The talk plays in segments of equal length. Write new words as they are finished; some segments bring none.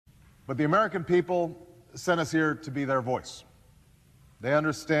But the American people sent us here to be their voice. They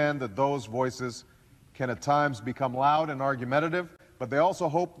understand that those voices can at times become loud and argumentative, but they also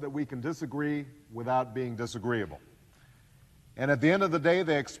hope that we can disagree without being disagreeable. And at the end of the day,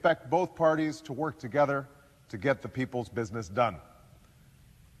 they expect both parties to work together to get the people's business done.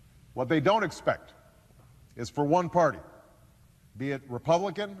 What they don't expect is for one party, be it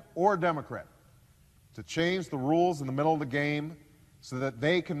Republican or Democrat, to change the rules in the middle of the game so that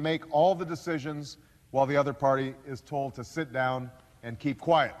they can make all the decisions while the other party is told to sit down and keep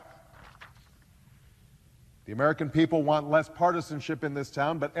quiet. The American people want less partisanship in this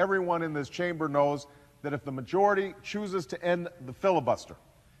town, but everyone in this chamber knows that if the majority chooses to end the filibuster,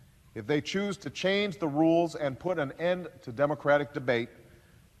 if they choose to change the rules and put an end to democratic debate,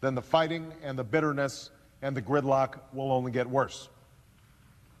 then the fighting and the bitterness and the gridlock will only get worse.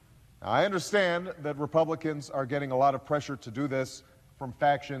 Now, I understand that Republicans are getting a lot of pressure to do this from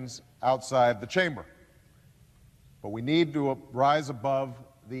factions outside the chamber. But we need to rise above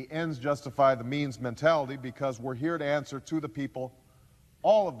the ends justify the means mentality, because we're here to answer to the people,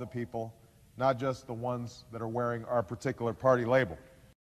 all of the people, not just the ones that are wearing our particular party label.